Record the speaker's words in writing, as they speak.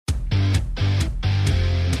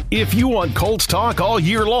If you want Colts talk all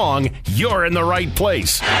year long, you're in the right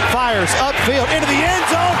place. Fires upfield into the end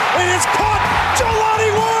zone. It is caught.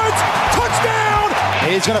 Jelani Woods,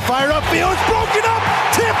 touchdown. He's going to fire it upfield. It's broken up,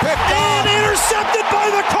 tipped, and intercepted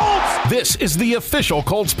by the Colts. This is the official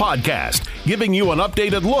Colts podcast, giving you an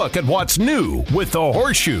updated look at what's new with the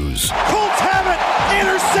Horseshoes. Colts have it.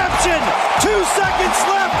 Interception. 2 seconds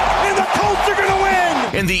left, and the Colts are going to win.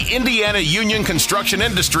 In the Indiana Union Construction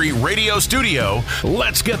Industry radio studio,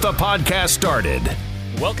 let's get the podcast started.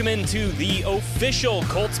 Welcome into the official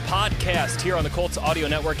Colts podcast here on the Colts Audio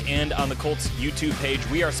Network and on the Colts YouTube page.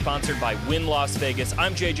 We are sponsored by Wynn Las Vegas.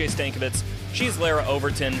 I'm JJ Stankovitz. She's Lara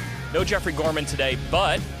Overton. No Jeffrey Gorman today,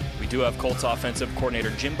 but we do have Colts offensive coordinator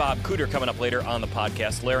Jim Bob Cooter coming up later on the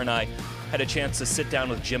podcast. Lara and I had a chance to sit down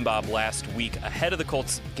with Jim Bob last week ahead of the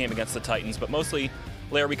Colts game against the Titans, but mostly,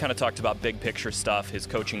 Lara, we kind of talked about big picture stuff, his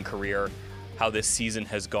coaching career, how this season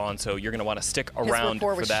has gone, so you're going to want to stick around for that. His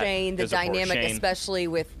rapport with Shane, the dynamic, especially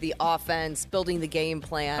with the offense, building the game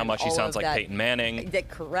plan. How much he sounds like Peyton Manning.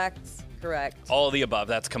 Correct. All of the above.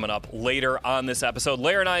 That's coming up later on this episode.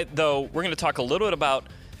 Lara and I, though, we're going to talk a little bit about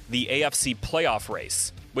the AFC playoff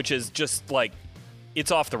race, which is just like,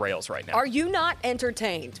 it's off the rails right now. Are you not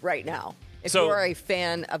entertained right now if you are a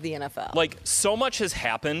fan of the NFL? Like, so much has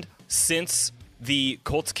happened since the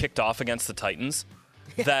Colts kicked off against the Titans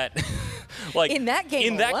that, like, in that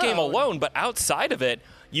game alone, but outside of it,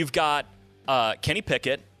 you've got Kenny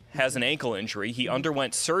Pickett has an ankle injury. He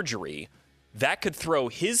underwent surgery. That could throw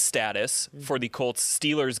his status for the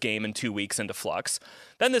Colts-Steelers game in 2 weeks into flux.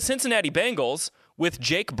 Then the Cincinnati Bengals, with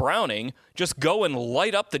Jake Browning, just go and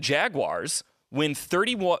light up the Jaguars, win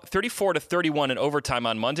 34-31 in overtime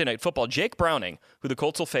on Monday Night Football. Jake Browning, who the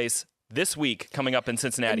Colts will face this week coming up in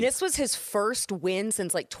Cincinnati. And this was his first win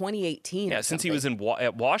since like 2018. Yeah, since he was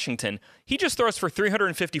at Washington. He just throws for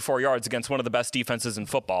 354 yards against one of the best defenses in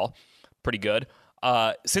football. Pretty good.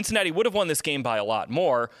 Cincinnati would have won this game by a lot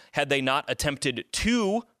more had they not attempted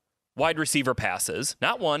 2 wide receiver passes.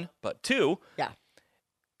 Not 1, but 2. Yeah.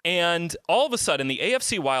 And all of a sudden, the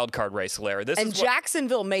AFC wildcard race, Lara.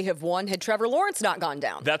 Jacksonville may have won had Trevor Lawrence not gone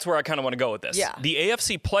down. That's where I kind of want to go with this. Yeah. The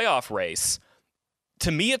AFC playoff race,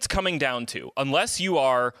 to me, it's coming down to, unless you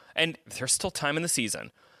are, and there's still time in the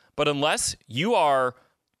season, but unless you've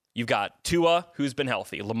got Tua, who's been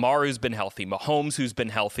healthy, Lamar, who's been healthy, Mahomes, who's been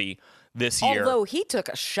healthy this year. Although he took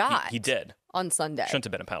a shot. He did. On Sunday. Shouldn't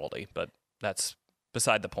have been a penalty, but that's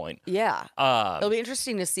beside the point. Yeah. It'll be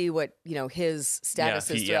interesting to see what, his status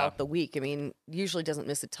is throughout the week. I mean, usually doesn't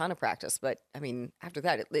miss a ton of practice, but I mean, after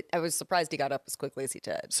that, I was surprised he got up as quickly as he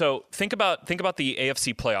did. So think about the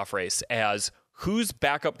AFC playoff race as whose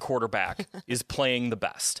backup quarterback is playing the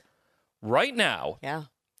best. Right now,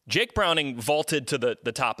 Jake Browning vaulted to the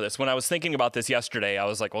top of this. When I was thinking about this yesterday, I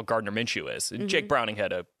was like, well, Gardner Minshew is. And Jake Browning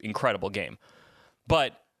had an incredible game.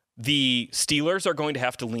 But the Steelers are going to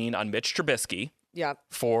have to lean on Mitch Trubisky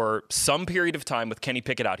for some period of time with Kenny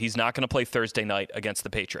Pickett out. He's not going to play Thursday night against the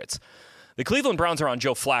Patriots. The Cleveland Browns are on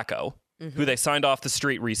Joe Flacco, who they signed off the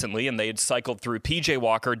street recently, and they had cycled through P.J.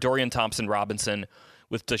 Walker, Dorian Thompson-Robinson,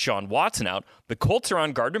 with Deshaun Watson out. The Colts are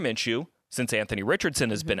on Gardner Minshew, since Anthony Richardson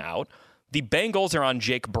has been out. The Bengals are on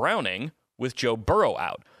Jake Browning, with Joe Burrow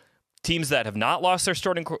out. Teams that have not lost their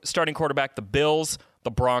starting quarterback, the Bills,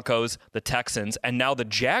 the Broncos, the Texans, and now the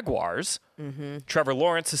Jaguars. Trevor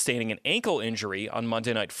Lawrence sustaining an ankle injury on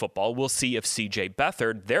Monday Night Football. We'll see if C.J.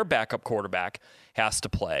 Beathard, their backup quarterback, has to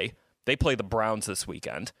play. They play the Browns this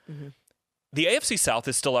weekend. The AFC South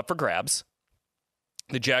is still up for grabs.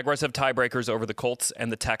 The Jaguars have tiebreakers over the Colts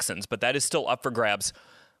and the Texans, but that is still up for grabs.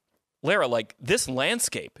 Lara, like, this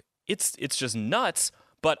landscape, it's just nuts,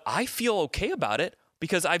 but I feel okay about it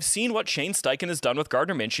because I've seen what Shane Steichen has done with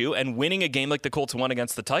Gardner Minshew, and winning a game like the Colts won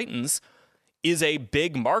against the Titans is a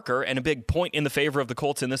big marker and a big point in the favor of the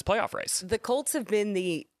Colts in this playoff race. The Colts have been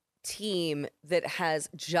the team that has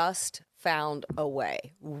just found a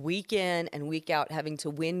way, week in and week out, having to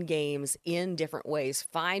win games in different ways,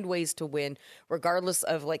 find ways to win, regardless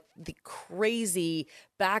of like the crazy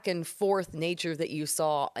back and forth nature that you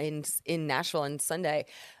saw in Nashville on Sunday.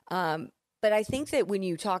 But I think that when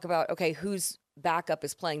you talk about, okay, whose backup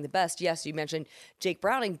is playing the best, yes, you mentioned Jake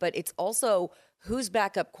Browning, but it's also whose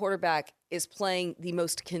backup quarterback is playing the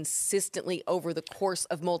most consistently over the course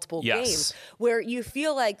of multiple games, where you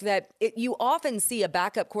feel like that you often see a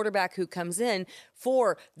backup quarterback who comes in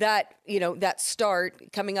for that, that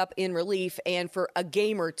start coming up in relief, and for a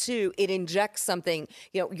game or two, it injects something,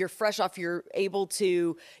 you're fresh off, you're able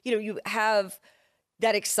to, you have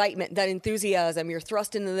that excitement, that enthusiasm, you're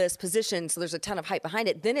thrust into this position, so there's a ton of hype behind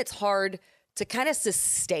it. Then it's hard to kind of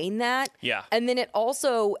sustain that. Yeah. And then it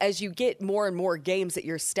also, as you get more and more games that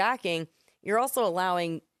you're stacking, you're also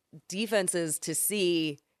allowing defenses to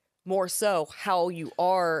see more so how you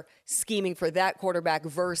are scheming for that quarterback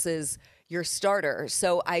versus your starter.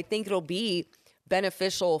 So I think it'll be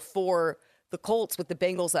beneficial for the Colts with the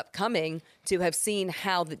Bengals upcoming to have seen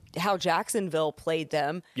how Jacksonville played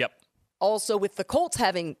them. Yep. Also with the Colts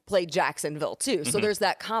having played Jacksonville too. So there's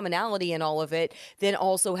that commonality in all of it. Then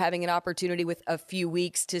also having an opportunity with a few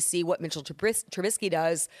weeks to see what Mitchell Trubisky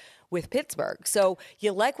does with Pittsburgh. So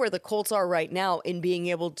you like where the Colts are right now in being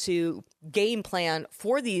able to game plan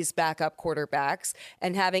for these backup quarterbacks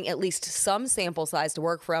and having at least some sample size to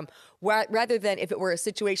work from, rather than if it were a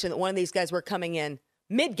situation that one of these guys were coming in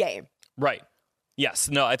mid-game. Right. Yes.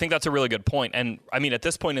 No, I think that's a really good point. And I mean, at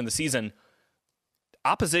this point in the season,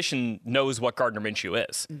 opposition knows what Gardner Minshew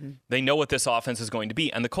is. They know what this offense is going to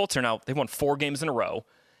be. And the Colts are now, they've won 4 games in a row.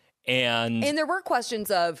 And there were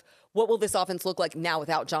questions of what will this offense look like now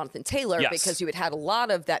without Jonathan Taylor? Yes. Because you had a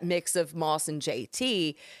lot of that mix of Moss and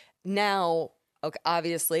JT. Now, okay,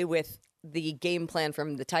 obviously, with the game plan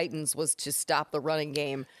from the Titans was to stop the running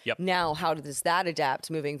game. Yep. Now, how does that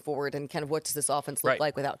adapt moving forward? And kind of what does this offense look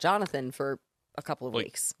like without Jonathan for a couple of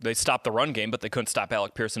weeks? They stopped the run game, but they couldn't stop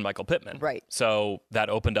Alec Pierce and Michael Pittman. Right. So that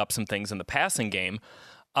opened up some things in the passing game.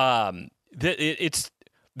 There's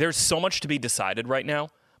so much to be decided right now.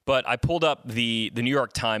 But I pulled up the New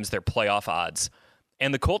York Times, their playoff odds,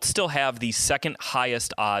 and the Colts still have the second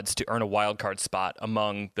highest odds to earn a wild card spot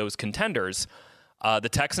among those contenders. The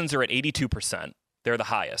Texans are at 82%. They're the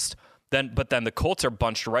highest. But then the Colts are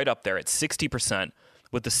bunched right up there at 60%,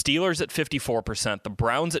 with the Steelers at 54%, the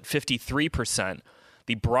Browns at 53%,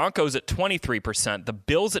 the Broncos at 23%, the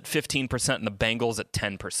Bills at 15%, and the Bengals at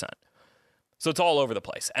 10%. So it's all over the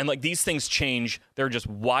place. And like these things change. They're just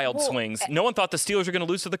wild swings. No one thought the Steelers were going to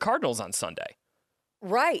lose to the Cardinals on Sunday.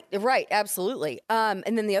 Right, absolutely. And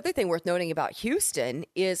then the other thing worth noting about Houston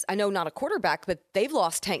is, I know not a quarterback, but they've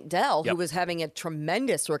lost Tank Dell, who was having a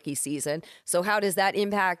tremendous rookie season. So how does that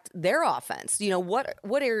impact their offense? You know, what are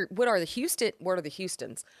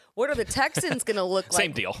the Texans going to look like?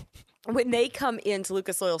 Same deal. When they come into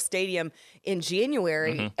Lucas Oil Stadium in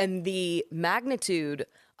January, and the magnitude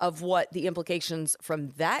of what the implications from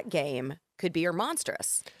that game could be are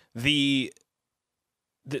monstrous. This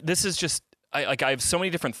is just, I have so many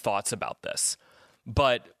different thoughts about this,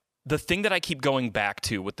 but the thing that I keep going back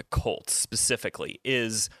to with the Colts specifically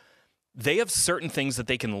is they have certain things that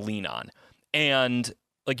they can lean on. And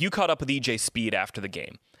like you caught up with EJ Speed after the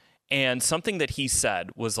game, and something that he said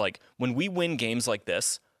was like, when we win games like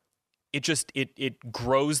this, it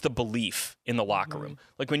grows the belief in the locker room.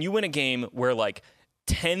 Like when you win a game where like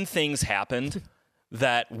 10 things happened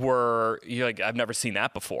that were, you're like, I've never seen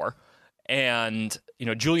that before. And, you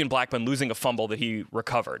know, Julian Blackmon losing a fumble that he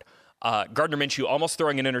recovered. Gardner Minshew almost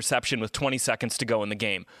throwing an interception with 20 seconds to go in the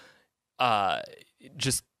game.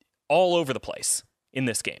 Just all over the place in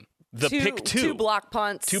this game. Two block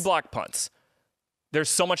punts. 2 block punts. There's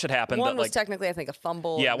so much that happened. One was technically, I think, a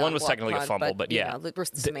fumble. Yeah, one was technically a fumble, but yeah. There's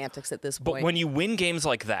the semantics at this point. But when you win games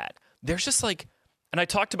like that, there's just like, and I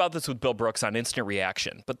talked about this with Bill Brooks on Instant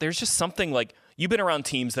Reaction, but there's just something like, you've been around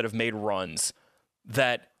teams that have made runs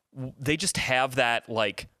that they just have that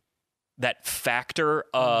like that factor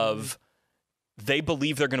of they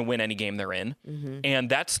believe they're going to win any game they're in, and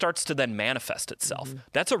that starts to then manifest itself.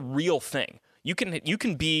 That's a real thing. You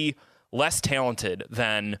can be less talented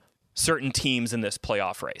than certain teams in this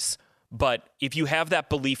playoff race, but if you have that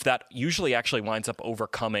belief, that usually actually winds up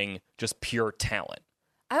overcoming just pure talent.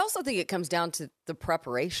 I also think it comes down to the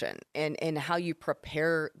preparation and how you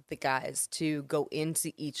prepare the guys to go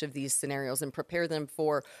into each of these scenarios and prepare them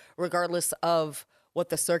for, regardless of what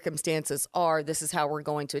the circumstances are, this is how we're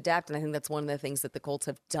going to adapt. And I think that's one of the things that the Colts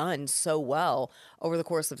have done so well over the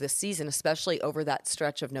course of this season, especially over that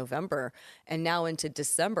stretch of November and now into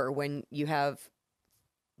December when you have,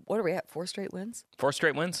 what are we at, 4 straight wins? 4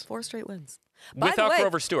 straight wins? 4 straight wins. Without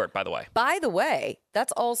Grover Stewart, by the way. By the way,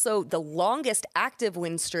 that's also the longest active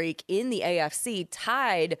win streak in the AFC,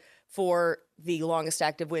 tied for the longest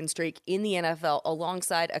active win streak in the NFL,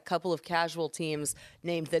 alongside a couple of casual teams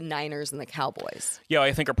named the Niners and the Cowboys. Yeah,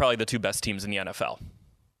 I think are probably the 2 best teams in the NFL.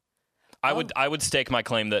 I would stake my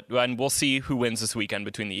claim that, and we'll see who wins this weekend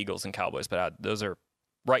between the Eagles and Cowboys, but those are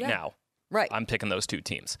now. Right. I'm picking those 2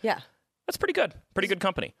 teams. Yeah. That's pretty good. Pretty good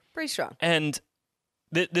company. Pretty strong. And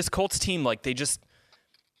this Colts team, like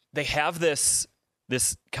they have this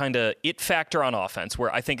kind of it factor on offense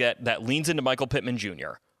where I think that leans into Michael Pittman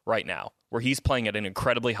Jr. right now, where he's playing at an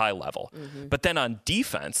incredibly high level. But then on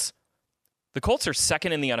defense, the Colts are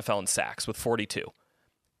second in the NFL in sacks with 42.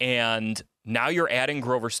 And Now you're adding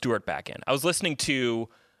Grover Stewart back in. I was listening to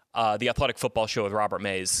the Athletic Football Show with Robert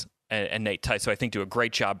Mays and Nate Tice, who I think do a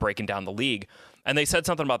great job breaking down the league. And they said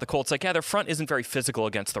something about the Colts, like, yeah, their front isn't very physical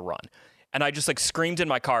against the run. And I just screamed in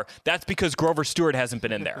my car, that's because Grover Stewart hasn't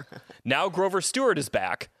been in there. Now Grover Stewart is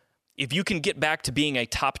back. If you can get back to being a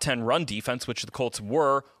top 10 run defense, which the Colts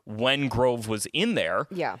were when Grove was in there,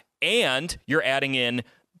 and you're adding in,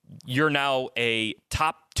 you're now a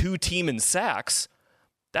top 2 team in sacks,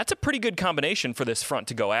 that's a pretty good combination for this front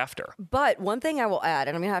to go after. But one thing I will add,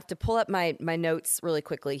 and I'm going to have to pull up my notes really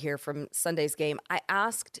quickly here from Sunday's game. I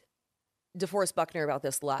asked DeForest Buckner about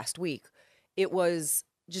this last week. It was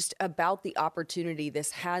just about the opportunity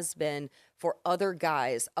this has been for other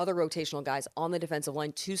guys, other rotational guys on the defensive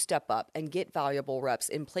line to step up and get valuable reps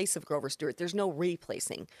in place of Grover Stewart. There's no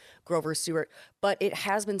replacing Grover Stewart, but it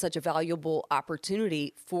has been such a valuable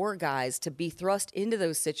opportunity for guys to be thrust into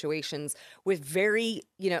those situations with very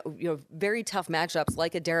tough matchups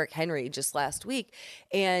like a Derrick Henry just last week.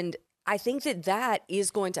 And I think that is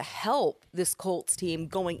going to help this Colts team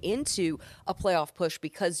going into a playoff push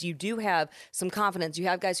because you do have some confidence. You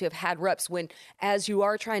have guys who have had reps when, as you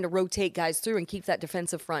are trying to rotate guys through and keep that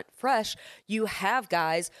defensive front fresh, you have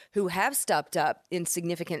guys who have stepped up in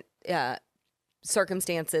significant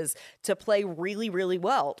circumstances to play really, really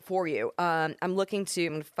well for you. I'm going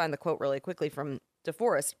to find the quote really quickly from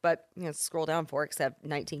DeForest, but scroll down for it because I have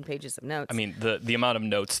 19 pages of notes. I mean, the amount of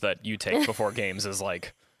notes that you take before games is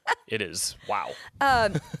it is. Wow. I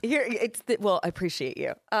appreciate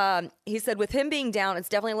you. He said, with him being down, it's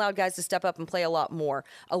definitely allowed guys to step up and play a lot more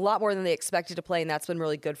than they expected to play, and that's been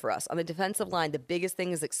really good for us. On the defensive line, the biggest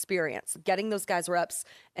thing is experience, getting those guys reps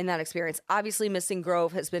and that experience. Obviously, missing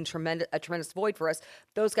Grove has been a tremendous void for us.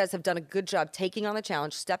 Those guys have done a good job taking on the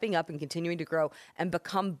challenge, stepping up and continuing to grow and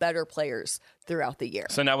become better players throughout the year.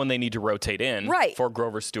 So now when they need to rotate in for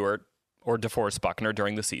Grover Stewart or DeForest Buckner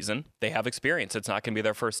during the season, they have experience. It's not going to be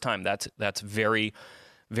their first time. That's very,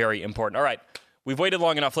 very important. All right, we've waited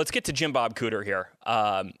long enough. Let's get to Jim Bob Cooter here.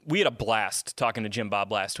 We had a blast talking to Jim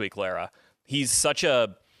Bob last week, Lara. He's such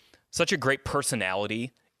a great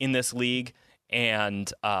personality in this league,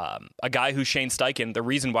 and a guy who Shane Steichen, the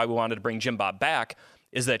reason why we wanted to bring Jim Bob back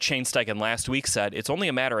is that Shane Steichen last week said it's only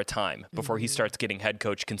a matter of time before he starts getting head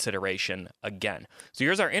coach consideration again. So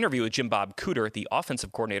here's our interview with Jim Bob Cooter, the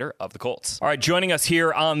offensive coordinator of the Colts. All right, joining us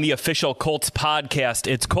here on the official Colts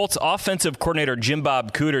podcast, it's Colts offensive coordinator Jim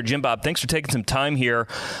Bob Cooter. Jim Bob, thanks for taking some time here.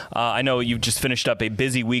 I know you've just finished up a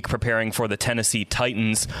busy week preparing for the Tennessee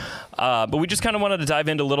Titans, but we just kind of wanted to dive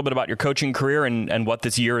into a little bit about your coaching career and what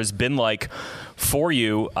this year has been like for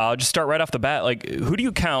you. I'll just start right off the bat. Who do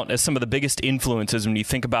you count as some of the biggest influences when you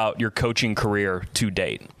think about your coaching career to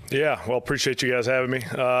date? Yeah, well, appreciate you guys having me.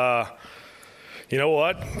 You know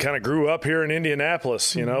what? Kind of grew up here in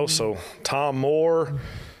Indianapolis, so Tom Moore,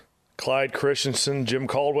 Clyde Christensen, Jim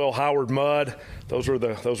Caldwell, Howard Mudd. Those were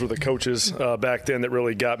the coaches back then that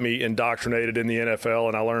really got me indoctrinated in the NFL,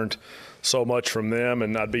 and I learned so much from them.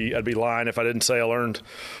 And I'd be lying if I didn't say I learned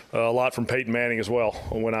a lot from Peyton Manning as well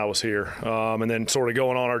when I was here. And then sort of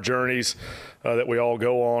going on our journeys that we all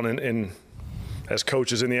go on, and as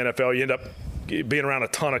coaches in the NFL, you end up being around a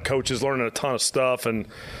ton of coaches, learning a ton of stuff, and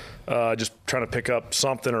just trying to pick up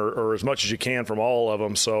something or as much as you can from all of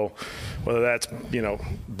them. So whether that's,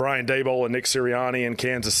 Brian Daboll and Nick Sirianni in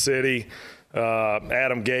Kansas City,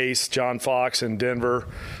 Adam Gase, John Fox in Denver,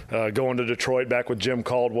 going to Detroit back with Jim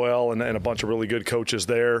Caldwell and a bunch of really good coaches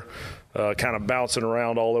there, kind of bouncing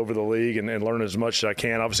around all over the league and learning as much as I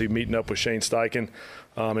can. Obviously meeting up with Shane Steichen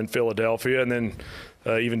in Philadelphia, and then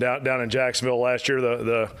even down in Jacksonville last year,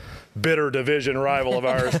 the bitter division rival of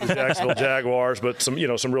ours, the Jacksonville Jaguars, but some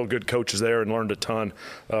real good coaches there, and learned a ton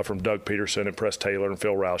from Doug Peterson and Press Taylor and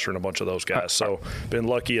Phil Rauscher and a bunch of those guys. So been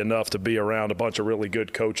lucky enough to be around a bunch of really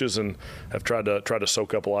good coaches, and have tried to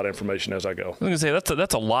soak up a lot of information as I go. I was going to say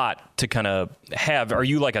that's a lot to kind of have. Are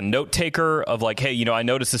you like a note taker of hey, I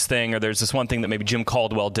noticed this thing, or there's this one thing that maybe Jim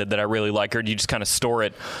Caldwell did that I really like, or do you just kind of store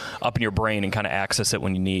it up in your brain and kind of access it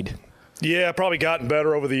when you need? Yeah, I've probably gotten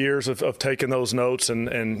better over the years of taking those notes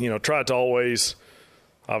and tried to always,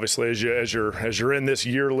 obviously, as you're in this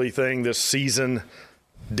yearly thing, this season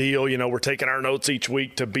deal, we're taking our notes each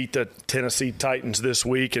week to beat the Tennessee Titans this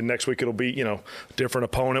week, and next week it'll be, a different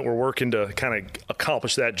opponent. We're working to kind of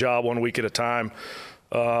accomplish that job 1 week at a time,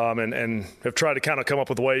 and have tried to kind of come up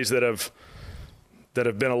with ways that have that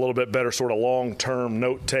have been a little bit better sort of long-term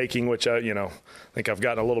note-taking, which I think I've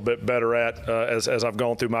gotten a little bit better at as I've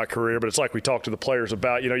gone through my career. But it's like we talk to the players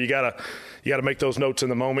about, you gotta make those notes in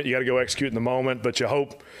the moment. You got to go execute in the moment. But you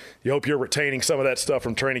hope you're retaining some of that stuff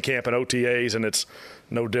from training camp and OTAs, and it's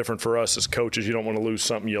no different for us as coaches. You don't want to lose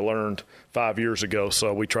something you learned 5 years ago.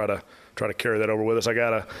 So we try to carry that over with us. I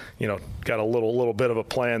got a little bit of a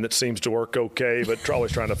plan that seems to work okay, but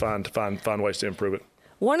always trying to find ways to improve it.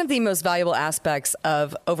 One of the most valuable aspects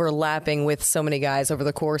of overlapping with so many guys over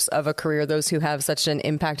the course of a career, those who have such an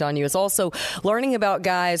impact on you, is also learning about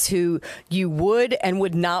guys who you would and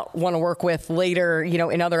would not want to work with later,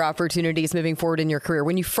 in other opportunities moving forward in your career.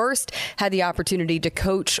 When you first had the opportunity to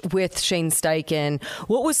coach with Shane Steichen,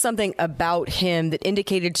 what was something about him that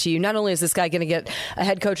indicated to you, not only is this guy going to get a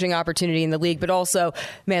head coaching opportunity in the league, but also,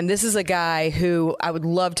 man, this is a guy who I would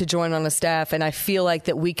love to join on a staff, and I feel like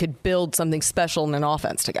that we could build something special in an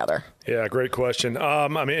offense together? Yeah, great question.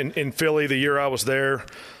 In Philly, the year I was there,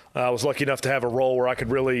 I was lucky enough to have a role where I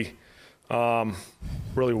could really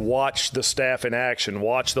watch the staff in action,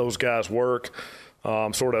 watch those guys work,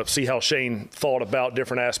 sort of see how Shane thought about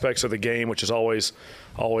different aspects of the game, which is always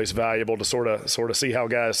valuable to sort of see how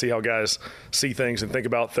guys see things and think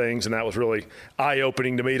about things. And that was really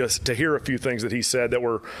eye-opening to me to hear a few things that he said that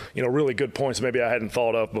were really good points maybe I hadn't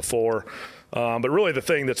thought of before. But really the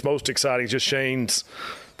thing that's most exciting is just Shane's,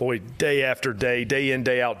 day after day, day in,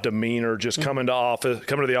 day out demeanor, just coming to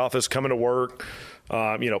the office, coming to work,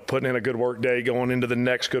 putting in a good work day, going into the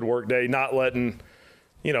next good work day, not letting,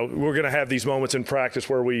 we're going to have these moments in practice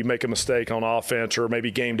where we make a mistake on offense, or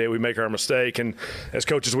maybe game day we make our mistake. And as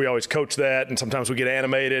coaches, we always coach that, and sometimes we get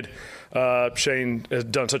animated. Shane has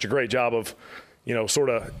done such a great job of,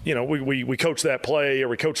 we coach that play, or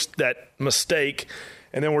we coach that mistake,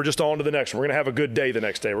 and then we're just on to the next one. We're going to have a good day the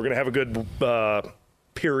next day. We're going to have a good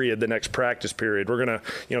period the next practice period. We're going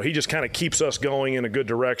to, he just kind of keeps us going in a good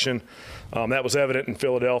direction. That was evident in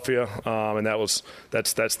Philadelphia, and that's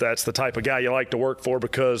the type of guy you like to work for,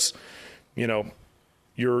 because,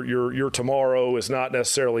 your tomorrow is not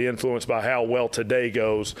necessarily influenced by how well today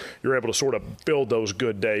goes. You're able to sort of build those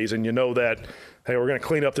good days, and that, hey, we're going to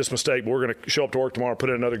clean up this mistake, but we're going to show up to work tomorrow, put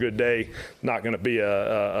in another good day. Not going to be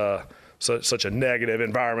such a negative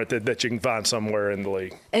environment that you can find somewhere in the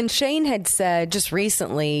league. And Shane had said just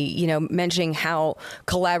recently, mentioning how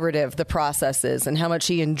collaborative the process is and how much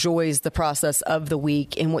he enjoys the process of the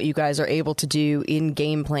week and what you guys are able to do in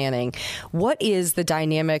game planning. What is the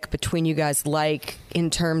dynamic between you guys like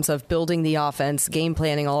in terms of building the offense, game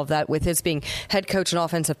planning, all of that, with his being head coach and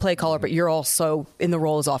offensive play caller, but you're also in the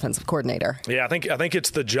role as offensive coordinator? Yeah, I think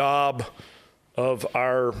it's the job of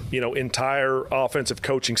our entire offensive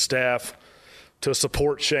coaching staff to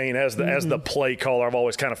support Shane as the play caller. I've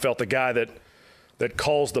always kind of felt the guy that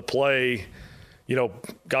calls the play.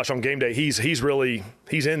 On game day he's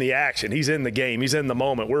in the action, he's in the game, he's in the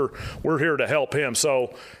moment. We're here to help him.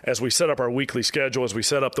 So as we set up our weekly schedule, as we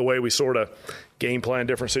set up the way we sort of game plan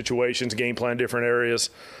different situations, game plan different areas,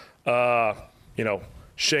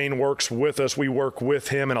 Shane works with us. We work with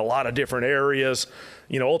him in a lot of different areas.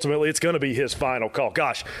 Ultimately, it's going to be his final call.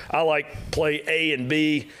 Gosh, I like play A and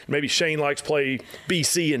B. Maybe Shane likes play B,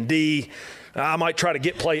 C, and D. I might try to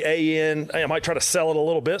get play A in. I might try to sell it a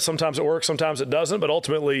little bit. Sometimes it works, sometimes it doesn't. But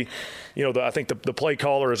ultimately, I think the play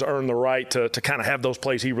caller has earned the right to kind of have those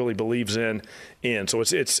plays he really believes in. So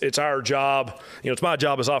it's our job. It's my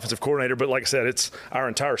job as offensive coordinator. But like I said, it's our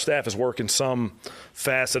entire staff is working some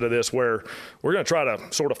facet of this where we're going to try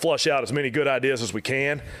to sort of flush out as many good ideas as we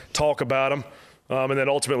can, talk about them. And then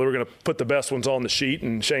ultimately we're going to put the best ones on the sheet,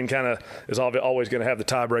 and Shane kind of is always going to have the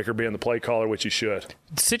tiebreaker being the play caller, which he should.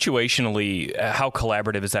 Situationally, how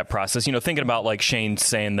collaborative is that process? Thinking about like Shane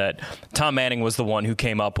saying that Tom Manning was the one who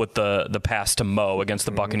came up with the pass to Mo against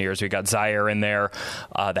the Buccaneers. We got Zaire in there,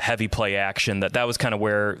 the heavy play action. That was kind of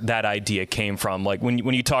where that idea came from. Like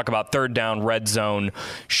when you talk about third down, red zone,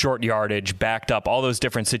 short yardage, backed up, all those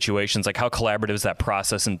different situations, like how collaborative is that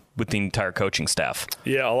process with the entire coaching staff?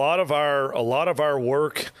 Yeah, a lot of our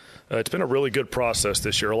work, it's been a really good process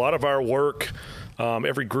this year. A lot of our work,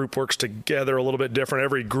 every group works together a little bit different.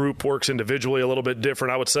 Every group works individually a little bit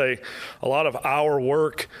different. I would say a lot of our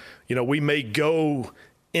work, we may go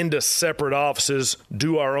into separate offices,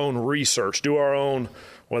 do our own research, do our own,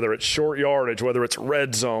 whether it's short yardage, whether it's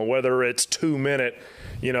red zone, whether it's 2-minute,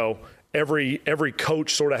 every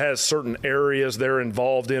coach sort of has certain areas they're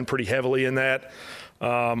involved in pretty heavily in that.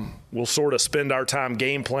 We'll sort of spend our time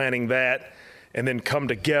game planning that, and then come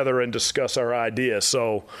together and discuss our ideas.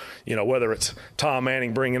 So, whether it's Tom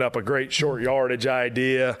Manning bringing up a great short yardage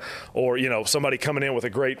idea or, somebody coming in with a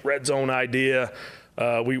great red zone idea,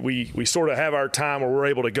 we sort of have our time where we're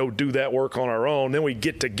able to go do that work on our own. Then we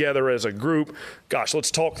get together as a group. Gosh,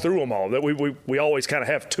 let's talk through them all. That we always kind of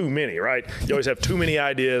have too many, right? You always have too many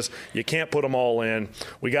ideas. You can't put them all in.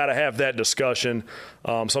 We got to have that discussion.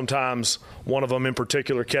 Sometimes one of them in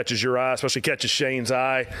particular catches your eye, especially catches Shane's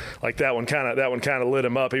eye. Like that one kind of lit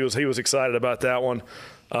him up. He was excited about that one.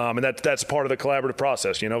 And that's part of the collaborative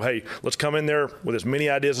process. Hey, let's come in there with as many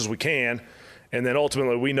ideas as we can. And then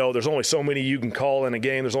ultimately we know there's only so many you can call in a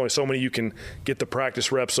game. There's only so many you can get the practice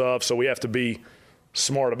reps of. So we have to be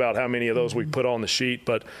smart about how many of those we put on the sheet.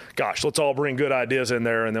 But, gosh, let's all bring good ideas in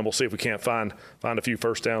there, and then we'll see if we can't find a few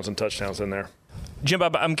first downs and touchdowns in there. Jim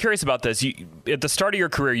Bob, I'm curious about this. At the start of your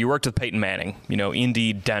career, you worked with Peyton Manning,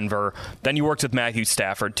 Indy, Denver. Then you worked with Matthew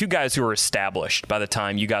Stafford, two guys who were established by the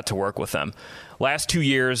time you got to work with them. Last 2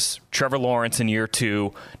 years, Trevor Lawrence in year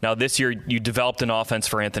 2. Now this year, you developed an offense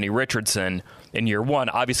for Anthony Richardson in year 1.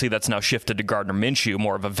 Obviously, that's now shifted to Gardner Minshew,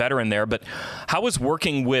 more of a veteran there. But how has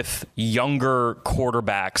working with younger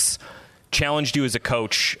quarterbacks challenged you as a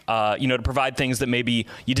coach, to provide things that maybe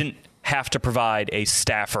you didn't have to provide a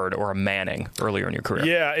Stafford or a Manning earlier in your career?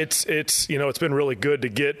 Yeah, it's been really good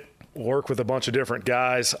to work with a bunch of different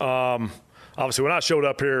guys. Obviously, when I showed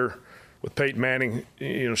up here with Peyton Manning,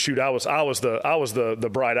 I was the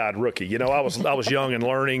bright-eyed rookie. I was young and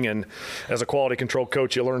learning, and as a quality control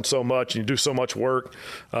coach, you learn so much and you do so much work.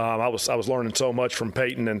 I was learning so much from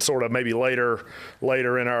Peyton, and sort of maybe later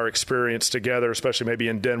in our experience together, especially maybe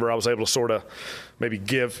in Denver, I was able to sort of maybe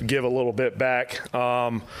give a little bit back.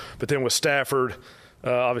 But then with Stafford,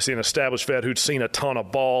 obviously an established vet who'd seen a ton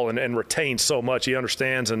of ball and retained so much, he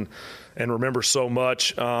understands and remembers so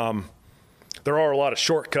much. There are a lot of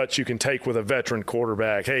shortcuts you can take with a veteran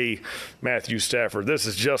quarterback. Hey, Matthew Stafford, this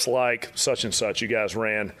is just like such and such you guys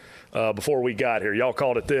ran before we got here. Y'all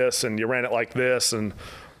called it this, and you ran it like this, and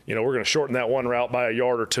we're going to shorten that one route by a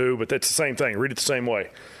yard or two, but that's the same thing. Read it the same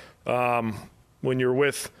way. When you're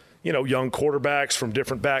with young quarterbacks from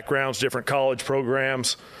different backgrounds, different college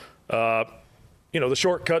programs, the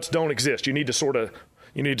shortcuts don't exist. You need to sort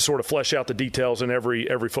of flesh out the details in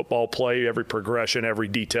every football play, every progression, every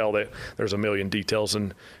detail. There's a million details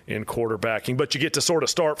in quarterbacking, but you get to sort of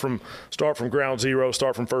start from ground zero,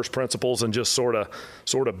 start from first principles, and just sort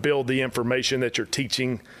of build the information that you're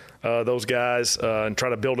teaching those guys and try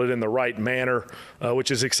to build it in the right manner,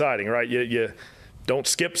 which is exciting, right? You don't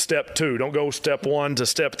skip step 2. Don't go step 1 to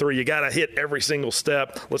step 3. You got to hit every single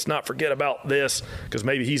step. Let's not forget about this, because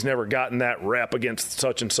maybe he's never gotten that rep against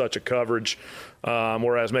such and such a coverage.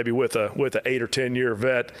 Whereas maybe with a 8 or 10 year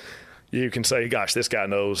vet, you can say, gosh, this guy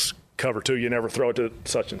knows cover 2. You never throw it to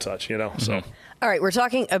such and such, So. All right, we're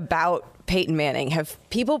talking about Peyton Manning. Have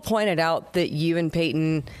people pointed out that you and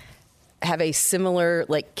Peyton have a similar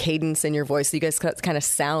cadence in your voice? You guys kind of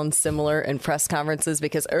sound similar in press conferences,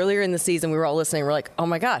 because earlier in the season we were all listening. We're like, oh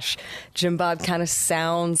my gosh, Jim Bob kind of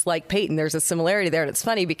sounds like Peyton. There's a similarity there. And it's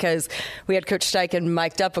funny because we had Coach Steichen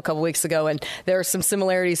mic'd up a couple weeks ago, and there are some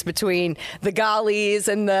similarities between the gollies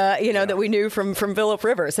and the, that we knew from Phillip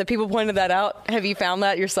Rivers. Have people pointed that out? Have you found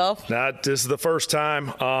that yourself? This is the first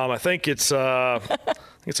time. I think it's a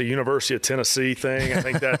University of Tennessee thing. I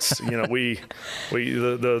think that's,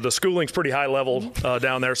 the schooling's pretty high level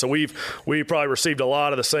down there. So we've probably received a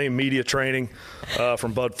lot of the same media training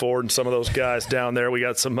from Bud Ford and some of those guys down there. We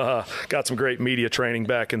got some great media training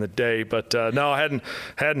back in the day. But no, I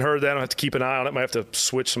hadn't heard that. I have to keep an eye on it. Might have to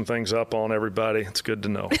switch some things up on everybody. It's good to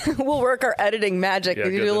know. We'll work our editing magic.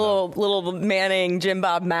 We do a little Manning Jim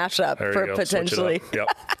Bob mashup for potentially. Yep.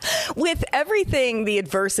 With everything, the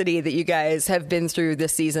adversity that you guys have been through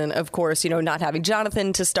this season, of course, not having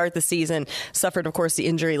Jonathan to start the season, suffered, of course, the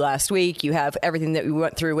injury last week. You have everything that we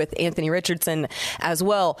went through with Anthony Richardson as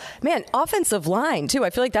well. Man, offensive line, too. I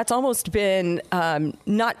feel like that's almost been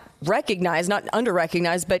not recognized, not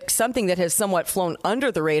under-recognized, but something that has somewhat flown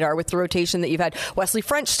under the radar with the rotation that you've had. Wesley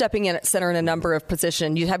French stepping in at center in a number of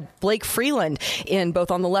positions. You have Blake Freeland in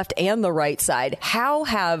both on the left and the right side. How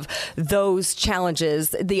have those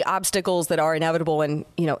challenges, the obstacles that are inevitable in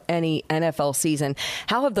any NFL season,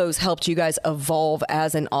 how have those helped you guys evolve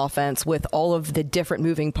as an offense with all of the different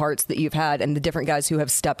moving parts that you've had and the different guys who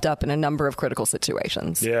have stepped up in a number of critical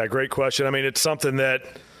situations? Yeah, great question. I mean, it's something that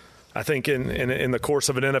I think in the course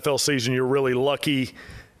of an NFL season, you're really lucky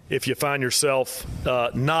if you find yourself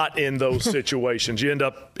not in those situations. It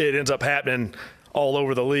ends up happening all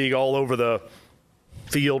over the league, all over the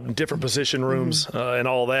field, different position rooms, and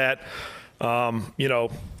all that.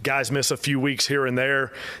 Guys miss a few weeks here and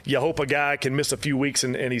there. You hope a guy can miss a few weeks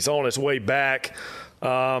and he's on his way back.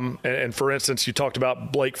 And for instance, you talked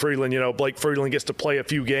about Blake Freeland. Blake Freeland gets to play a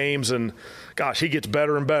few games, and gosh, he gets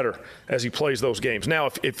better and better as he plays those games. Now,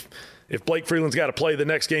 if Blake Freeland's got to play the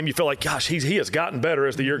next game, you feel like, gosh, he has gotten better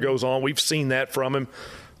as the year goes on. We've seen that from him.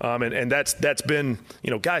 And that's been,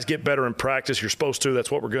 guys get better in practice. You're supposed to. That's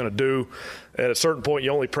what we're going to do. At a certain point, you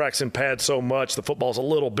only practice in pads so much. The football's a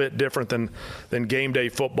little bit different than game day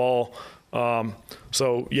football.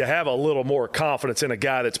 So you have a little more confidence in a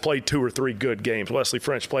guy that's played 2 or 3 good games. Wesley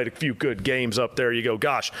French played a few good games up there. You go,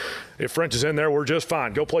 gosh, if French is in there, we're just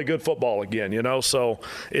fine. Go play good football again, So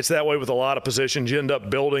it's that way with a lot of positions. You end up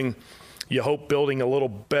building a little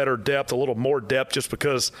better depth, a little more depth, just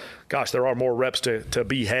because, gosh, there are more reps to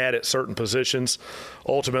be had at certain positions.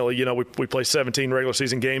 Ultimately, we play 17 regular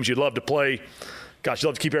season games. You'd love to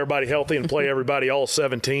keep everybody healthy and play everybody all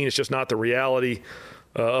 17. It's just not the reality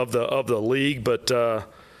of the league. But,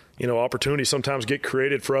 opportunities sometimes get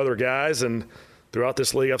created for other guys. And throughout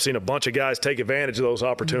this league, I've seen a bunch of guys take advantage of those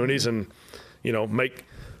opportunities and,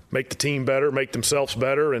 make the team better, make themselves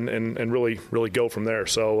better, and really go from there.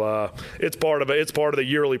 So it's part of it. It's part of the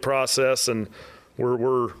yearly process, and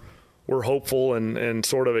we're hopeful and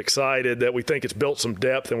sort of excited that we think it's built some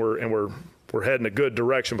depth, and we're heading a good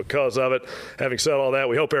direction because of it. Having said all that,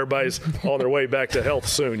 we hope everybody's on their way back to health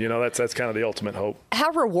soon. That's kind of the ultimate hope. How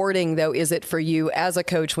rewarding, though, is it for you as a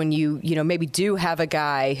coach when you maybe do have a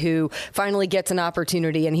guy who finally gets an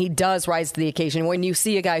opportunity and he does rise to the occasion, when you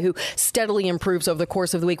see a guy who steadily improves over the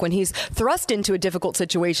course of the week, when he's thrust into a difficult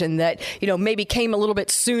situation that, maybe came a little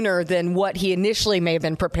bit sooner than what he initially may have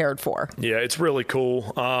been prepared for? Yeah, it's really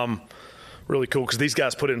cool. Really cool because these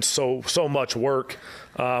guys put in so much work.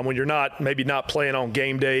 When you're maybe not playing on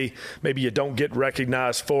game day, maybe you don't get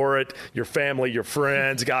recognized for it. Your family, your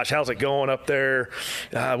friends, gosh, how's it going up there?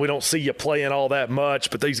 We don't see you playing all that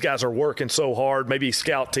much, but these guys are working so hard. Maybe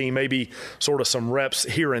scout team, maybe sort of some reps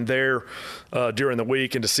here and there during the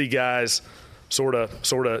week, and to see guys sort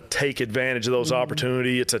of take advantage of those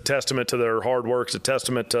opportunities. It's a testament to their hard work. It's a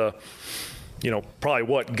testament to probably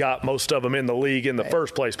what got most of them in the league in the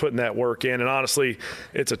first place, putting that work in. And honestly,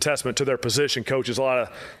 it's a testament to their position coaches. A lot of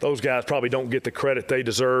those guys probably don't get the credit they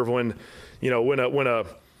deserve when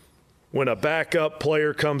a backup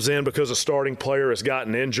player comes in because a starting player has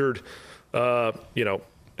gotten injured, and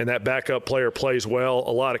that backup player plays well.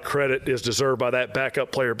 A lot of credit is deserved by that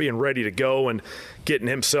backup player being ready to go and getting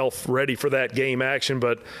himself ready for that game action.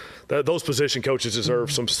 But those position coaches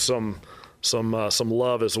deserve some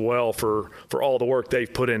love as well for all the work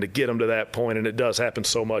they've put in to get them to that point, and it does happen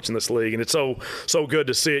so much in this league, and it's so good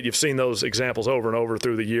to see it. You've seen those examples over and over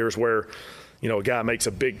through the years where a guy makes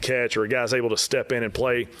a big catch or a guy's able to step in and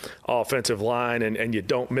play offensive line, and you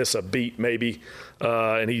don't miss a beat maybe,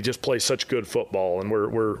 and he just plays such good football, and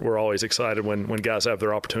we're always excited when guys have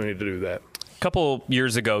their opportunity to do that. A couple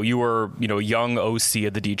years ago, you were a young OC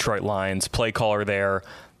of the Detroit Lions, play caller there.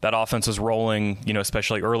 That offense was rolling,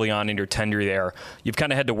 especially early on in your tenure there. You've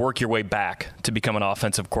kind of had to work your way back to become an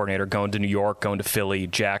offensive coordinator, going to New York, going to Philly,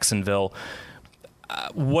 Jacksonville.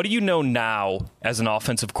 What do you know now as an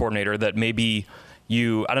offensive coordinator that maybe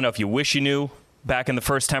I don't know if you wish you knew back in the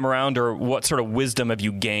first time around, or what sort of wisdom have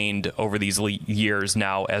you gained over these years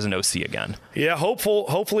now as an OC again? Yeah,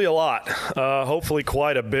 hopefully a lot. Hopefully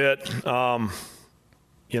quite a bit.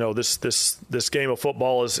 This game of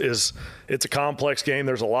football it's a complex game.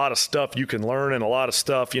 There's a lot of stuff you can learn, and a lot of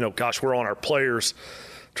stuff, we're on our players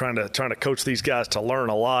trying to coach these guys to learn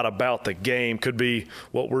a lot about the game. Could be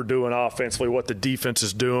what we're doing offensively, what the defense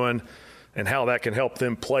is doing, and how that can help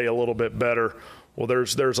them play a little bit better. Well,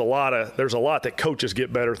 there's a lot that coaches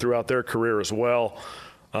get better throughout their career as well.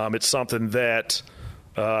 It's something that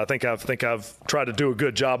I think I've tried to do a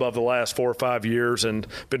good job of the last 4 or 5 years, and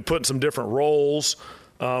been put in some different roles,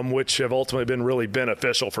 which have ultimately been really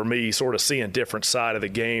beneficial for me, sort of seeing different side of the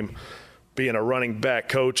game, being a running back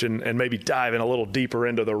coach and maybe diving a little deeper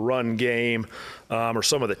into the run game, or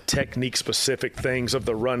some of the technique-specific things of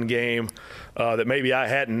the run game that maybe I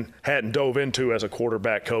hadn't dove into as a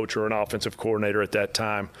quarterback coach or an offensive coordinator at that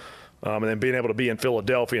time. And then being able to be in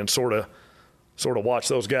Philadelphia and sort of watch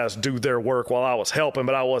those guys do their work while I was helping,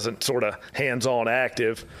 but I wasn't sort of hands-on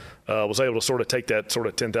active, was able to sort of take that sort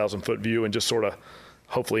of 10,000-foot view and just sort of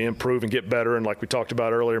hopefully improve and get better, and like we talked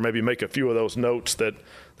about earlier, maybe make a few of those notes that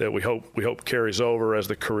we hope carries over as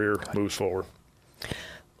the career moves forward.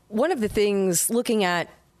 One of the things, looking at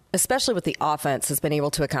especially what the offense has been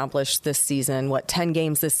able to accomplish this season. 10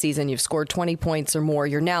 games this season, you've scored 20 points or more.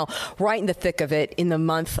 You're now right in the thick of it in the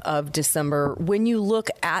month of December. When you look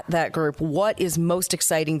at that group, what is most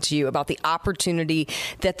exciting to you about the opportunity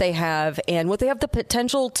that they have and what they have the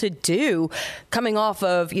potential to do coming off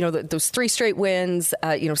of, those 3 straight wins,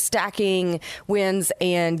 stacking wins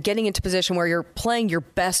and getting into position where you're playing your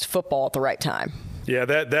best football at the right time? Yeah,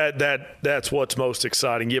 that's what's most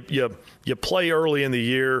exciting. You play early in the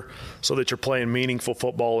year so that you're playing meaningful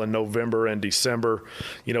football in November and December.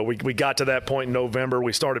 We got to that point in November.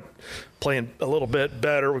 We started playing a little bit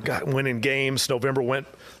better. We got winning games. November went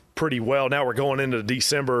pretty well. Now we're going into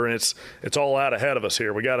December, and it's all out ahead of us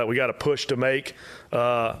here. We got a push to make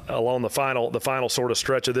along the final sort of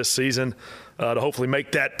stretch of this season to hopefully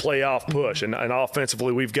make that playoff push. And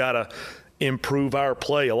offensively, we've got to improve our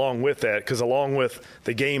play along with that, because along with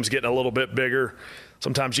the games getting a little bit bigger,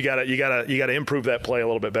 sometimes you gotta improve that play a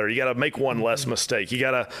little bit better. You gotta make one less mistake. You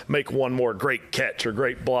gotta make one more great catch or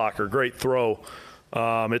great block or great throw.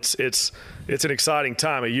 It's an exciting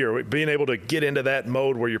time of year. Being able to get into that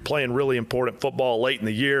mode where you're playing really important football late in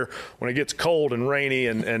the year when it gets cold and rainy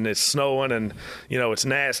and it's snowing and it's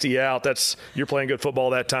nasty out. You're playing good football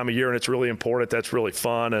that time of year, and it's really important. That's really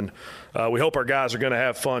fun, and we hope our guys are going to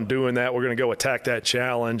have fun doing that. We're going to go attack that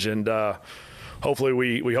challenge, and hopefully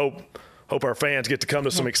we hope our fans get to come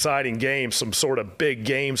to some exciting games, some sort of big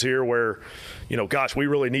games here where, we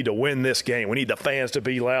really need to win this game. We need the fans to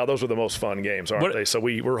be loud. Those are the most fun games, aren't they? So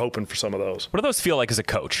we're hoping for some of those. What do those feel like as a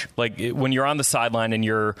coach? Like when you're on the sideline and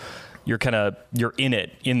you're in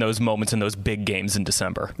it in those moments in those big games in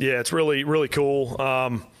December? Yeah, it's really, really cool.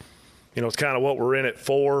 It's kind of what we're in it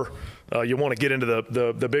for. You want to get into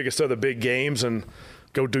the biggest of the big games and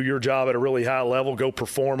go do your job at a really high level, go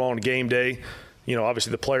perform on game day.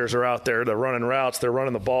 Obviously the players are out there, they're running routes, they're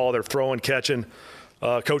running the ball, they're throwing, catching.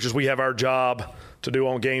 Coaches, we have our job to do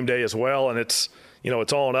on game day as well, and it's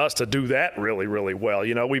on us to do that really, really well.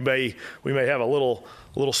 We may have a little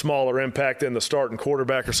smaller impact than the starting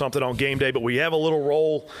quarterback or something on game day, but we have a little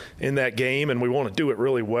role in that game, and we want to do it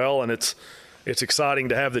really well. And it's exciting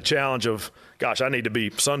to have the challenge of, gosh, I need to be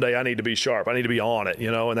sharp. I need to be on it,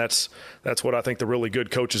 and that's what I think the really good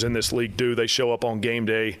coaches in this league do. They show up on game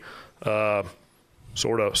day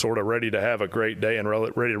sort of ready to have a great day and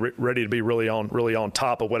ready to be really on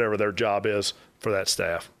top of whatever their job is for that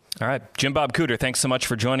staff. All right, Jim Bob Cooter, thanks so much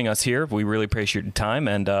for joining us here. We really appreciate your time,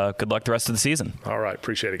 and good luck the rest of the season. All right,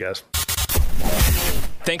 appreciate it, guys.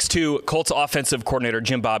 Thanks to Colts offensive coordinator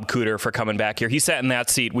Jim Bob Cooter for coming back here. He sat in that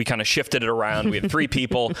seat. We kind of shifted it around. We had 3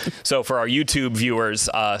 people. So for our YouTube viewers,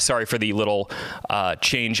 sorry for the little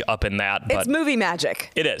change up in that. But it's movie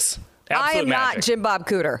magic. It is. Absolute I am magic. not Jim Bob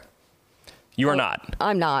Cooter. You are not.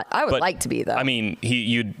 I'm not. I would like to be, though. I mean,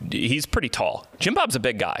 he's pretty tall. Jim Bob's a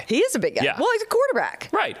big guy. He is a big guy. Yeah. Well, he's a quarterback.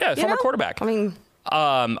 Right. Yeah, former quarterback. I mean,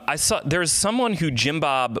 I saw there's someone who Jim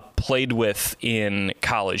Bob played with in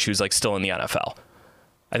college who's still in the NFL.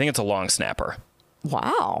 I think it's a long snapper.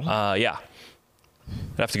 Wow. Yeah.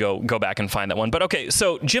 I'd have to go back and find that one. But okay,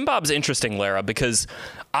 so Jim Bob's interesting, Lara, because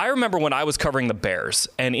I remember when I was covering the Bears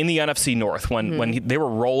and in the NFC North when they were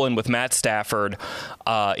rolling with Matt Stafford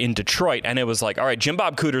in Detroit, and it was like, all right, Jim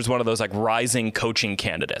Bob Cooter's one of those rising coaching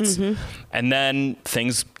candidates. And then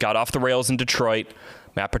things got off the rails in Detroit.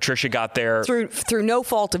 Matt Patricia got there. Through no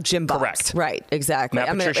fault of Jim Bob's. Correct. Right, exactly.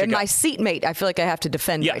 My seatmate, I feel like I have to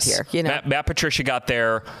defend right here. Matt Patricia got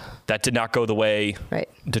there. That did not go the way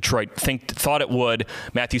Detroit thought it would.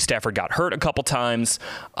 Matthew Stafford got hurt a couple times.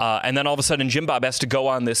 And then all of a sudden, Jim Bob has to go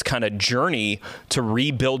on this kind of journey to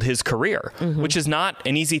rebuild his career, which is not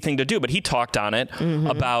an easy thing to do. But he talked on it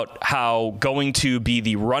about how going to be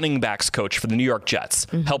the running backs coach for the New York Jets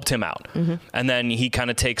helped him out. And then he kind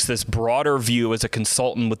of takes this broader view as a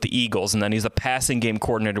consultant with the Eagles. And then he's a passing game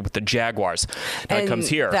coordinator with the Jaguars. Now he comes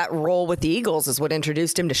here. That role with the Eagles is what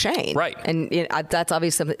introduced him to Shane. Right. And that's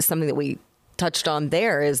obviously something that we touched on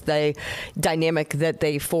there is the dynamic that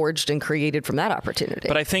they forged and created from that opportunity.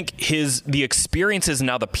 But I think the experiences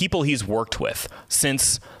now, the people he's worked with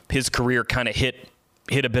since his career kind of hit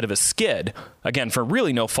a bit of a skid, again, for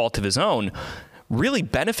really no fault of his own, really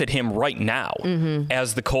benefit him right now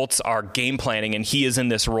as the Colts are game planning. And he is in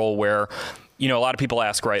this role where, a lot of people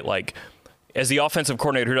ask, as the offensive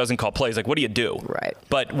coordinator who doesn't call plays, what do you do? Right.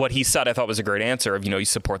 But what he said I thought was a great answer of, you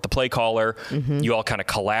support the play caller, you all kind of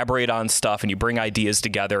collaborate on stuff, and you bring ideas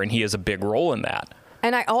together, and he has a big role in that.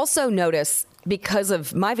 And I also notice, because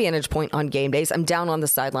of my vantage point on game days, I'm down on the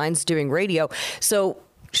sidelines doing radio. So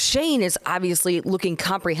Shane is obviously looking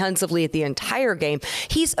comprehensively at the entire game.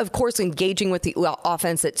 He's, of course, engaging with the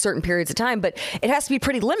offense at certain periods of time, but it has to be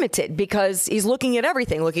pretty limited because he's looking at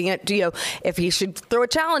everything, looking at, if he should throw a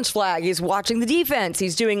challenge flag, he's watching the defense,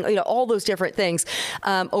 he's doing, all those different things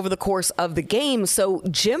over the course of the game. So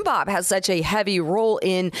Jim Bob has such a heavy role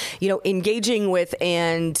in, engaging with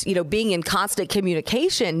and, being in constant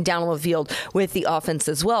communication down on the field with the offense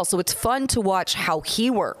as well. So it's fun to watch how he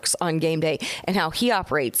works on game day and how he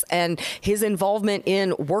operates and his involvement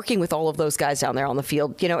in working with all of those guys down there on the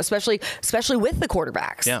field, especially with the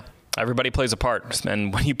quarterbacks. Yeah, everybody plays a part.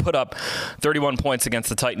 And when you put up 31 points against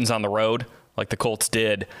the Titans on the road, like the Colts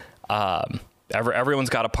did, everyone's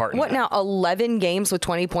got a part in What that. now, 11 games with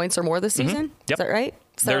 20 points or more this season? Yep. Is that right?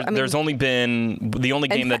 So, there's only been, the only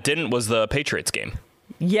game that didn't was the Patriots game.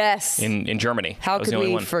 Yes. In Germany. How could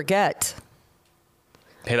we forget?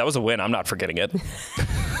 Hey, that was a win. I'm not forgetting it.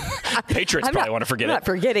 Patriots probably want to forget it. I'm not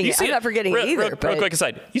forgetting it. I'm not forgetting it either. Real quick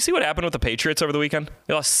aside. You see what happened with the Patriots over the weekend?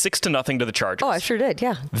 They lost 6-0 to the Chargers. Oh, I sure did,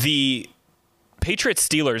 yeah. The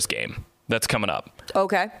Patriots-Steelers game that's coming up.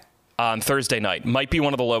 Okay. On Thursday night might be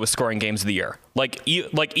one of the lowest scoring games of the year. Like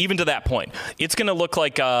even to that point, it's going to look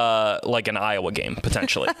like an Iowa game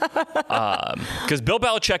potentially. Because Bill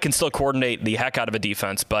Belichick can still coordinate the heck out of a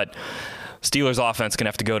defense, but Steelers offense going to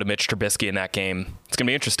have to go to Mitch Trubisky in that game. It's going to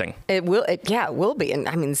be interesting. It will be. And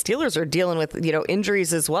I mean, the Steelers are dealing with,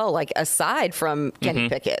 injuries as well, like aside from Kenny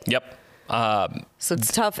Pickett. Yep. So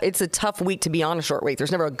it's tough. It's a tough week to be on a short week.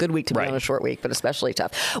 There's never a good week to be on a short week, but especially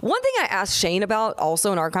tough. One thing I asked Shane about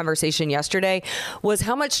also in our conversation yesterday was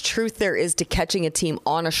how much truth there is to catching a team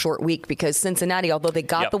on a short week, because Cincinnati, although they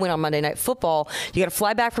got the win on Monday Night Football, you got to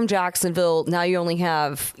fly back from Jacksonville. Now you only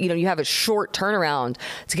have, you have a short turnaround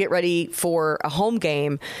to get ready for a home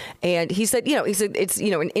game. And he said it's,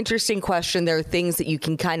 an interesting question. There are things that you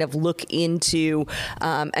can kind of look into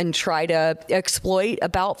and try to exploit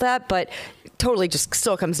about that, but totally just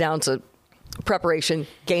still comes down to preparation,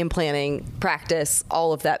 game planning, practice,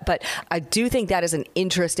 all of that. But I do think that is an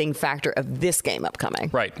interesting factor of this game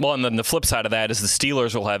upcoming. Right. Well, and then the flip side of that is the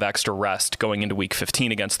Steelers will have extra rest going into Week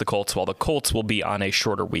 15 against the Colts, while the Colts will be on a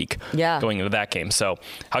shorter week going into that game. So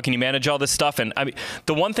how can you manage all this stuff? And I mean,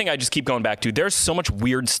 the one thing I just keep going back to, there's so much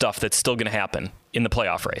weird stuff that's still going to happen in the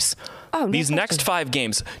playoff race. These next 5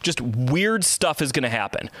 games, just weird stuff is going to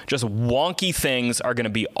happen. Just wonky things are going to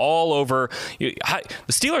be all over. The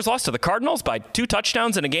Steelers lost to the Cardinals by 2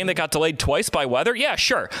 touchdowns in a game that got delayed twice by weather. Yeah,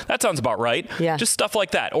 sure. That sounds about right. Yeah. Just stuff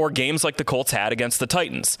like that. Or games like the Colts had against the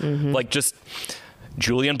Titans. Like just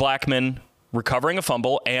Julian Blackmon recovering a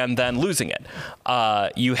fumble and then losing it.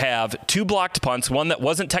 You have 2 blocked punts, one that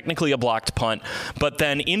wasn't technically a blocked punt, but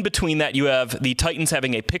then in between that you have the Titans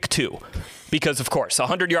having a pick 2. Because, of course, a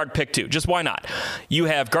 100-yard pick 2. Just why not? You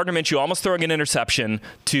have Gardner Minshew almost throwing an interception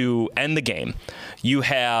to end the game. You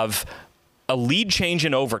have a lead change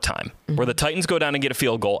in overtime where the Titans go down and get a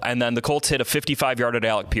field goal, and then the Colts hit a 55-yarder to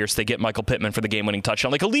Alec Pierce. They get Michael Pittman for the game-winning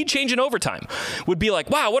touchdown. Like a lead change in overtime would be like,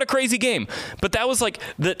 wow, what a crazy game. But that was like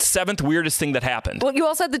the 7th weirdest thing that happened. Well, you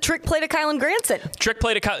also had the trick play to Kylan Granson. Trick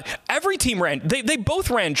play to Kylan. Every team ran. They both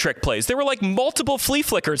ran trick plays. There were like multiple flea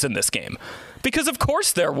flickers in this game. Because of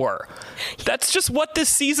course there were. That's just what this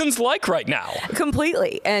season's like right now.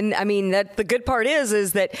 Completely. And I mean, that the good part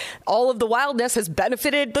is that all of the wildness has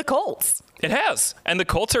benefited the Colts. It has. And the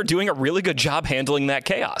Colts are doing a really good job handling that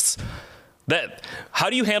chaos.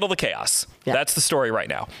 How do you handle the chaos? Yeah. That's the story right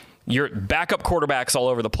now. Your backup quarterbacks all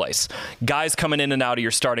over the place. Guys coming in and out of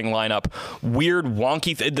your starting lineup. Weird,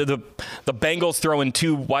 wonky. The Bengals throwing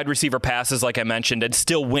 2 wide receiver passes, like I mentioned, and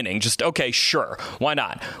still winning. Just, okay, sure. Why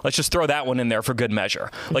not? Let's just throw that one in there for good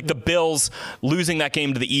measure. Like the Bills losing that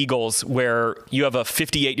game to the Eagles where you have a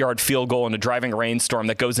 58-yard field goal in a driving rainstorm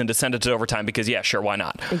that goes into send it to overtime because, yeah, sure, why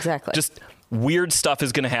not? Exactly. Just weird stuff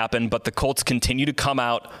is going to happen, but the Colts continue to come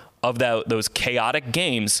out of those chaotic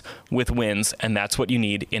games with wins, and that's what you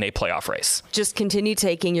need in a playoff race. Just continue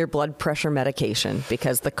taking your blood pressure medication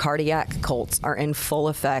because the cardiac Colts are in full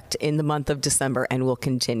effect in the month of December and will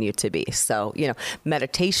continue to be. So,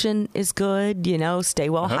 meditation is good,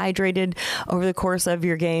 stay well hydrated over the course of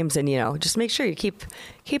your games, and, just make sure you keep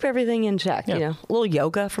everything in check. A little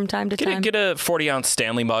yoga from time to time. Get a 40-ounce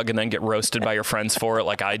Stanley mug and then get roasted by your friends for it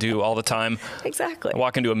like I do all the time. Exactly. I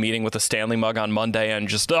walk into a meeting with a Stanley mug on Monday and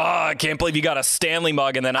just, I can't believe you got a Stanley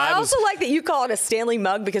mug. And then I also like that you call it a Stanley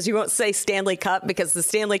mug because you won't say Stanley Cup because the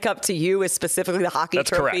Stanley Cup to you is specifically the hockey That's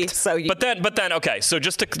trophy. Correct. So but then, okay, so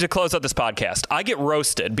just to close out this podcast, I get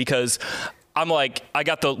roasted because I'm like, I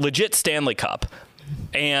got the legit Stanley Cup.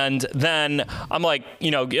 And then I'm like,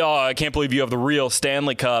 oh, I can't believe you have the real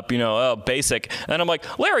Stanley Cup, basic. And then I'm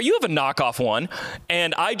like, Lara, you have a knockoff one.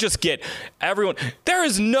 And I just get everyone, there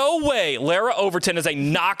is no way Lara Overton is a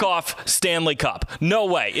knockoff Stanley Cup. No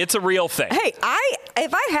way. It's a real thing. Hey,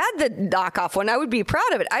 if I had the knockoff one, I would be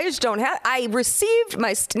proud of it. I just don't have, I received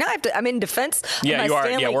I'm in defense. Yeah, you are.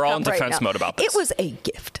 Stanley yeah, we're all in Cup defense right mode about this. It was a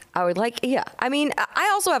gift. I would like, I mean, I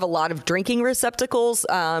also have a lot of drinking receptacles.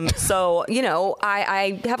 So,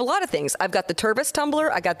 I have a lot of things. I've got the Turbis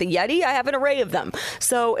tumbler. I got the Yeti. I have an array of them.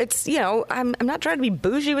 So it's, I'm not trying to be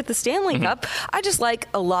bougie with the Stanley Cup. I just like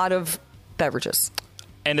a lot of beverages.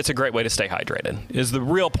 And it's a great way to stay hydrated, is the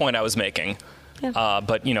real point I was making. Yeah.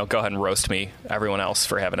 But, go ahead and roast me, everyone else,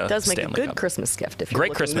 for having a Stanley Cup. It does make a good Christmas gift. If you're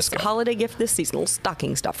Great Christmas gift. Holiday gift this seasonal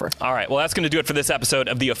stocking stuffer. All right. Well, that's going to do it for this episode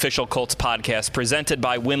of the Official Colts Podcast, presented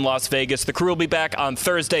by Wynn Las Vegas. The crew will be back on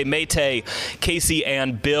Thursday. Mayte, Casey,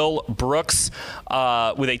 and Bill Brooks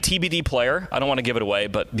with a TBD player. I don't want to give it away,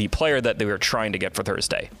 but the player that they were trying to get for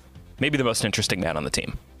Thursday. Maybe the most interesting man on the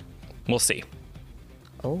team. We'll see.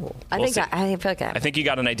 Oh, I think you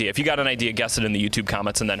got an idea. If you got an idea, guess it in the YouTube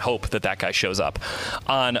comments and then hope that guy shows up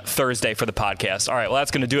on Thursday for the podcast. All right, well,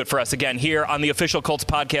 that's going to do it for us again here on the Official Colts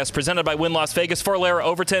Podcast, presented by Wynn Las Vegas. For Lara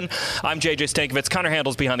Overton, I'm JJ Stankovitz. Connor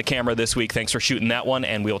Handel's behind the camera this week. Thanks for shooting that one,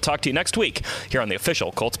 and we'll talk to you next week here on the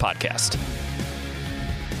Official Colts Podcast.